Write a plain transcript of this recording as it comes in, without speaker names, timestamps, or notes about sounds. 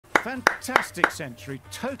Fantastic century.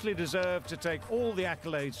 Totally deserved to take all the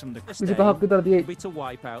accolades from the be to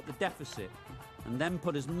wipe out the deficit and then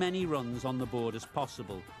put as many runs on the board as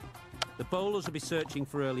possible. The bowlers will be searching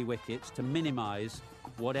for early wickets to minimise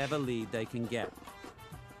whatever lead they can get.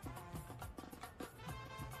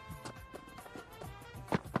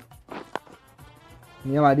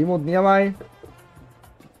 නියමයි Dimuth නියමයි.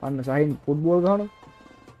 අන්න සහින් football ගහනවා.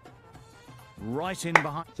 Right in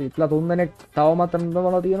behind. ඉట్లా තුන් දෙනෙක් තවමත්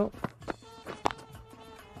රන්වලා තියෙනවා.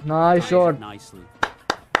 Nice shot. Nicely.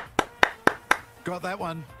 Got that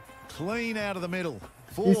one. Clean out of the middle.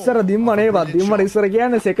 ඉස්සර දිම්ම නේවත් දිම්මට ඉස්සර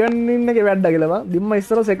කියන්නේ සෙකන්ඩ් ඉන්න එකේ වැඩ කියලා බා. දිම්ම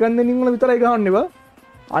ඉස්සර සෙකන්ඩ් ඉනින් වල විතරයි ගහන්නේ බා.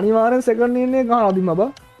 අනිවාර්යෙන් සෙකන්ඩ් ඉන්න එක ගහනවා දිම්ම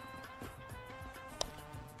බා.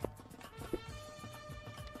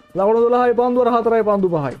 ලකුණු 12යි පන්දුවර 4යි පන්දු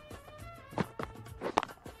 5යි.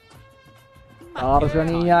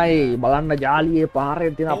 ආර්ශනීයයි බලන්න ජාලියේ පාරේ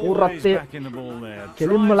තියෙන අපූර්වත්වය.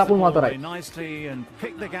 කෙලින්ම ලකුණු 4යි. Nicely and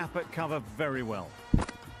pick the gap at cover very well.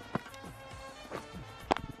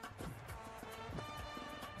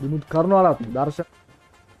 Dimuth Karunaratne දර්ශන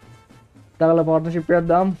තගල පාර්ට්නර්ෂිප් එකක්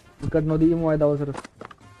දාමු. විකට් නොදීමු අය දවසට.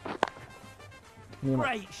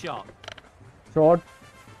 Great shot. Shot.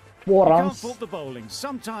 4 runs. Can't fault the bowling.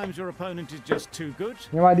 Sometimes your opponent is just too good.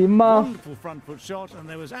 නියමයි දිම්මා. Wonderful front foot shot, and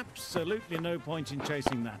there was absolutely no point in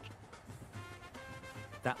chasing that.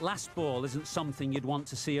 That last ball isn't something you'd want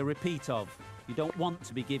to see a repeat of. You don't want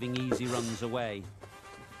to be giving easy runs away.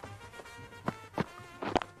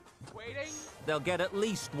 Waiting. They'll get at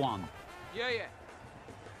least one. Yeah.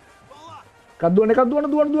 එකක්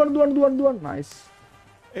දුවන්න. Nice.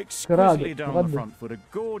 Exquisitely done on the front foot. A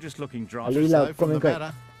gorgeous looking drive from the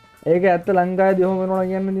batter. ඒක ඇත්ත ලංකාවේදී ඔහොම වෙනවා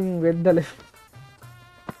කියන්නේ ඉතින් වෙද්දලේ.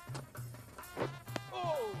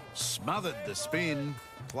 Smothered the spin,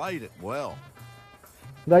 played it well.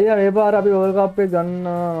 Gaiya මේ පාර අපි වර්ල්ඩ් කප් එක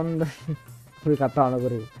ගන්න අපි කතා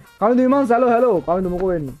කරේ. කවිඳු විමන් hello. කවිඳු මොකෝ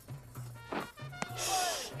වෙන්නේ?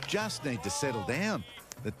 Just need to settle down.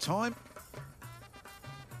 The time.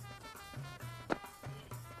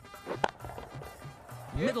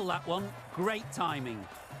 Middle that one. Great timing.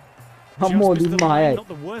 Not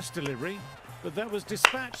the worst delivery, but that was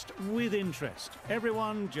dispatched with interest.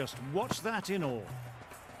 Everyone just watched that in awe.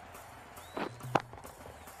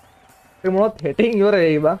 මොනවත් hitting ඉවර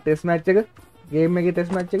වෙයි බා ටෙස්ට් මැච් එක game එකේ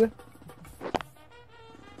test match එක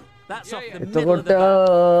That's off the middle of the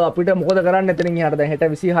එතකොට අපිට මොකද කරන්න එතනින් එහාට දැන් හෙට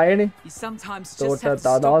 26 නේ ඒකට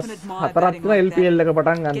දවස් 4ක් තුන LPL එක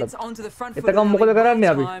පටන් ගන්නත් එතකම් මොකද කරන්නේ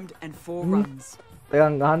අපි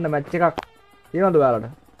එකන් ගහන්න මැච් එකක් තියෙනවද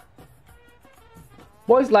ඔයාලට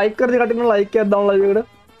boys like කර දෙන්න කටින් like එකක් දාන්න live එකට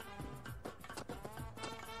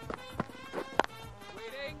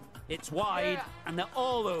It's wide and they're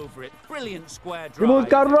all over it. Brilliant square drive. Dimuth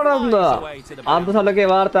Karunaratne අන්තසලකේ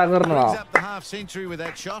වාර්තා කරනවා.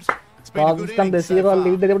 පාකිස්තාන් 200 වල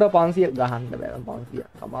ලීඩ් එකකට 500 ගහන්න බෑ 500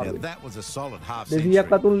 අමාරුයි. That was a solid half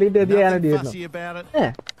 200ක් Athul lead එක දිහා යන දිනවා. ඈ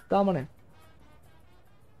තාම නෑ.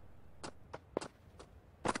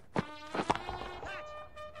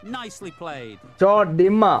 Nicely played. Shot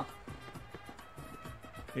Dimma.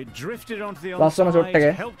 It drifted onto the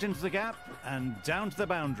onside, helped into the gap and down to the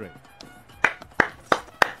boundary.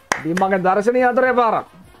 Dimmaගේ දර්ශනීය අතරේ පාරක්.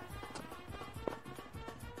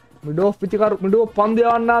 මිඩෝෆ් පිටිකරු මිඩෝ පන්දු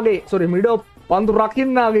යවන්නාගේ මිඩෝ පන්දු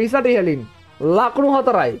රකින්නාගේ ඉසට ඉහලින් ලකුණු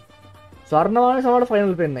 4යි. ස්වර්ණවානේ සමහරට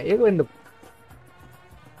ෆයිනල් පෙන්න. ඒක වෙන්න.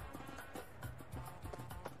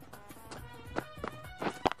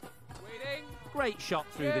 Great shot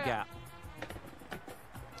through the gap.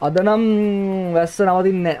 අද නම් වැස්ස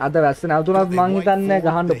නවතින්නේ නැහැ. අද වැස්ස නැවතුනත් මං හිතන්නේ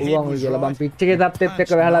ගහන්න පුළුවන් වෙයි කියලා. මං පිච් එකේ තත්ත්වෙත්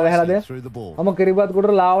එක්ක වැහලාද. මම කිරිබත් කොට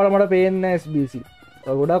ලාවල මට පේන්නේ SBC.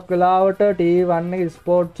 ගොඩක් වෙලාවට T1 එකේ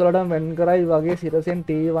ස්පෝර්ට්ස් වලට වෙන් කරයි වගේ සිරසෙන්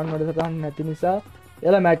T1 වැඩසටහන් නැති නිසා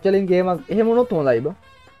එයාලා මැච් වලින් ගේමක් එහෙම වුණොත් හොඳයි බා.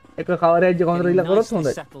 එක කවරේජ් එක හොඳට ඉල්ල කරොත්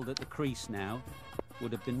හොඳයි. Settled at the crease now.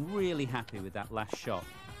 Would have been really happy with that last shot.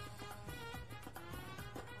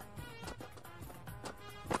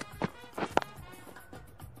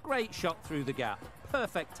 Great shot through the gap.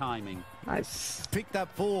 Perfect timing. Nice. Picked up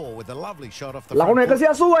 4 with a lovely shot off the ලකුණු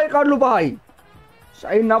 180යි කඩලු 5යි.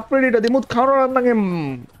 Shine අප්‍රෙඩිට Dimuth Karunaratneගේ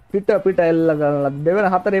පිට එල්ල ගන්නලා දෙවෙනි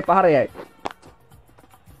 4 පහරයයි.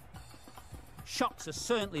 Shots are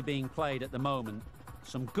certainly being played at the moment.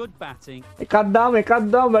 Some good batting. එකක් දාම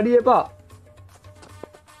වැඩි එපා.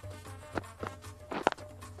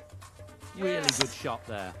 Really good shot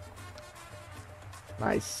there.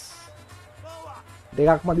 Nice.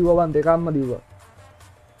 දෙකක්ම දිව්වා බං දෙකක්ම දිව්වා.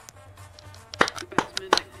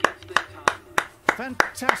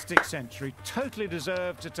 Fantastic century, totally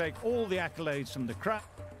deserved to take all the accolades from the crowd.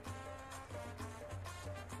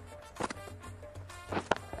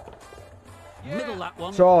 Middle that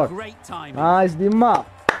one. Short. Great timing. Nice, Dimma.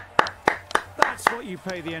 That's what you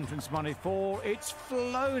pay the entrance money for. It's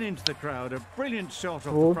flown into the crowd. A brilliant shot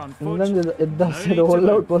off the front foot. England No need to roll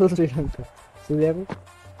look. out for Sri Lanka. See there?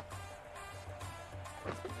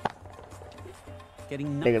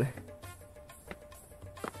 Getting Take it.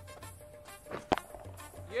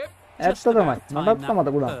 Yep. just That's the about match. timed Not that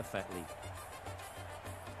the perfectly.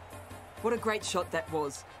 What a great shot that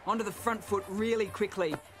was. Onto the front foot really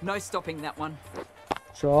quickly. No stopping that one.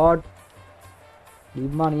 Shot.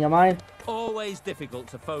 Dimma niyamai. Always difficult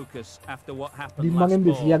to focus after what happened Dimma last ගෙන්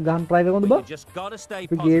 200ක් ball. ගහන්න try කරමුද But බා? you just gotta stay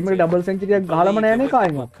අපි game positive. එක double century එකක් ගහලම Believe නෑනේ the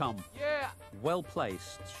wicket will කායිමත්. come. Yeah. Well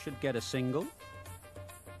placed. Should get a single.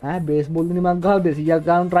 Baseball නිමක් ගහලා 200ක්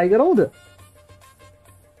ගහන්න try කරමුද?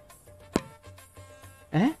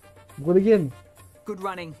 මොකද කියන්නේ? Good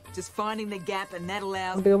running. Just finding the gap and that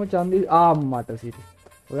allows... ඒකම චන්දි මට සිටි.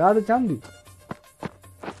 ඔයාද චන්දි?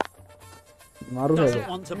 මාරු Doesn't side.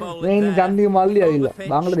 want to bowl මේ it ඉන්නේ there. චන්දි මල්ලි Over ඇවිල්ලා. pitch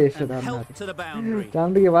බංග්ලාදේශයට and තරන්න. help to the boundary.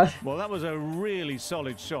 චන්දිගේ Vaas. Well, that was a really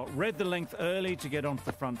solid shot. Read the length early to get onto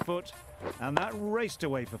the front foot, and that raced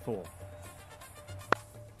away for 4.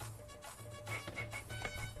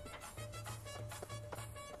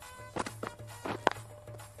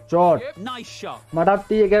 Shot. Nice shot. මටත්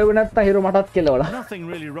T එක ඇව්වේ නැත්තම් හිරු මටත් කෙලවලා. Nothing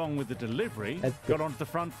really wrong with the delivery. That's good. Got onto the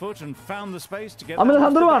front foot and found the space to get Amila that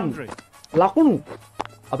onto the Sandaruwan. boundary. ලකුණු.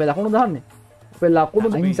 අපේ ලකුණු දාන්නේ. අපේ ලකුණු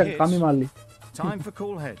Has to be අහිංසක hit. කමි මල්ලි. Time for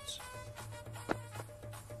cool heads.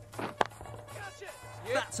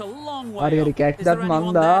 That's a long way Hurry, hurry, up. catch Is that there anyone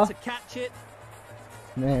manda. there to catch it?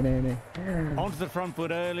 නෑ නෑ නෑ. Onto the front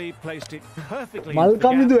foot early, placed it perfectly මල් into the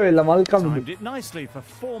Kamindu gap. වෙලා මල් Kamindu. Timed it nicely for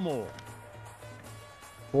 4 more.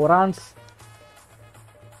 4 runs.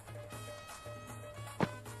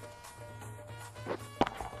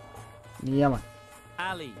 නියමයි.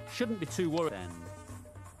 Ali shouldn't be too worried then.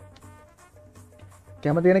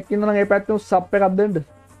 කැමති කෙනෙක් ඉන්නවා නම් ඒ පැත්තෙන් සබ් එකක් දෙන්න.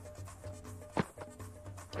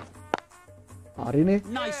 හරිනේ.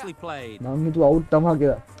 Nicely played. මම හිතුවා අවුට් තමයි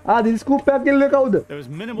කියලා. දිල් ස්කූප් එකක් කෙල්ලුවේ කවුද? There was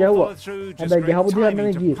minimal ගැහුවා. follow through, just හැබැයි great ගැහපු දිහා timing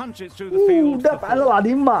නෙමෙයි to ගියේ. punch it through the field. උඩ for 4. පැනලා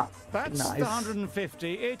අදින්මා. That's Nice. the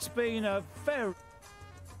 150. It's been a very...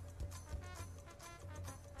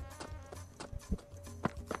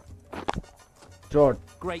 Shot.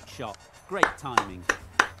 Great shot. Great timing.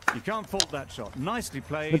 You can't fault that shot. Nicely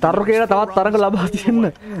played. මේ තරු කියලා තවත් 4 තරඟ runs ලබා all the දෙන්න.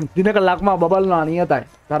 way. දිනක ලක්මා බබල්නවා නියතයි.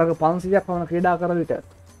 තරඟ 500ක් වුණ ක්‍රීඩා කරන විට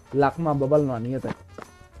ලක්මා බබල්නවා නියතයි.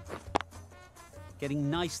 Getting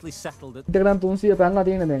nicely settled at ඊට නම් 300 පැනලා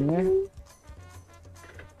තියෙන දැන් ඈ.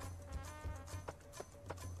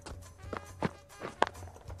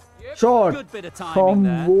 Shot. good bit of timing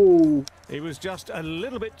there. Combo. It was just a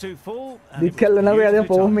little bit too full. and it was දික්කල්ල නෑ දැන් beautifully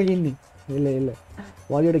ෆෝම් timed. එකේ ඉන්නේ. එල එල.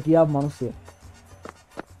 වලියට කියා මිනිස්සු.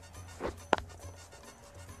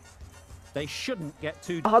 They shouldn't get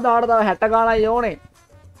too ආදාට තව 60 ගානයි ඕනේ.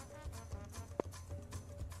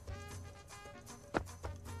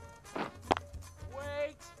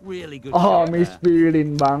 Wait. really good ආ shot මිස් there.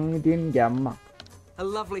 ස්පීඩින් බං ඉතින් ගැම්මා. A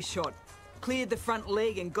lovely shot. Cleared the front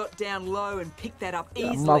leg and got down low and picked that up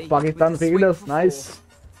ගැම්මා easily. Pakistan with a sweep ෆීල්ඩර්ස් for nice. 4.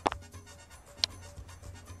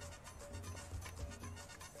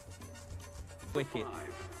 Wicket.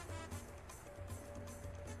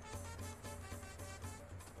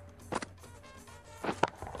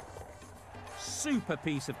 Super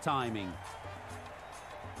piece of timing.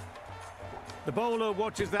 The bowler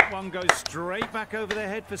watches that one go straight back over their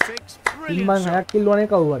head for 6. Brilliant ඉම්මන් shot. 6ක් කිල්ලුවනේ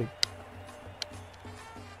කවුරු හරි.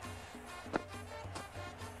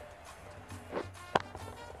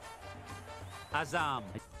 Azam.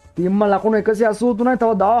 ටීම්ම ලකුණු 183යි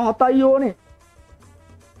තව 17යි ඕනේ.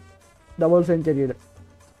 Double සෙන්චරියට.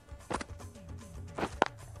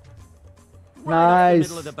 Right off the Nice.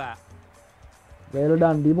 middle of the bat. well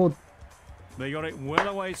done Dimuth. They got it well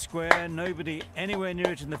away square. Nobody anywhere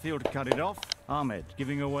near it in the field to cut it off. Ahmed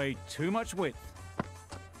giving away too much width.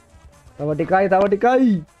 තව ටිකයි තව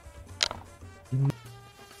ටිකයි.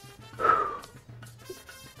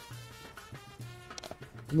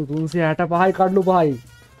 නු 365යි කඩලු 5යි.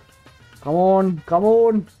 come on come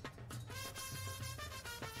on.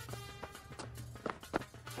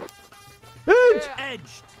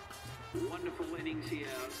 Edged.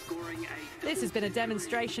 This has been a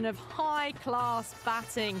demonstration of high-class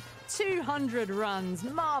batting. 200 runs.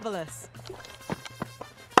 Marvellous.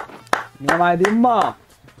 නියමයි දිම්මා.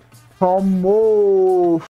 combo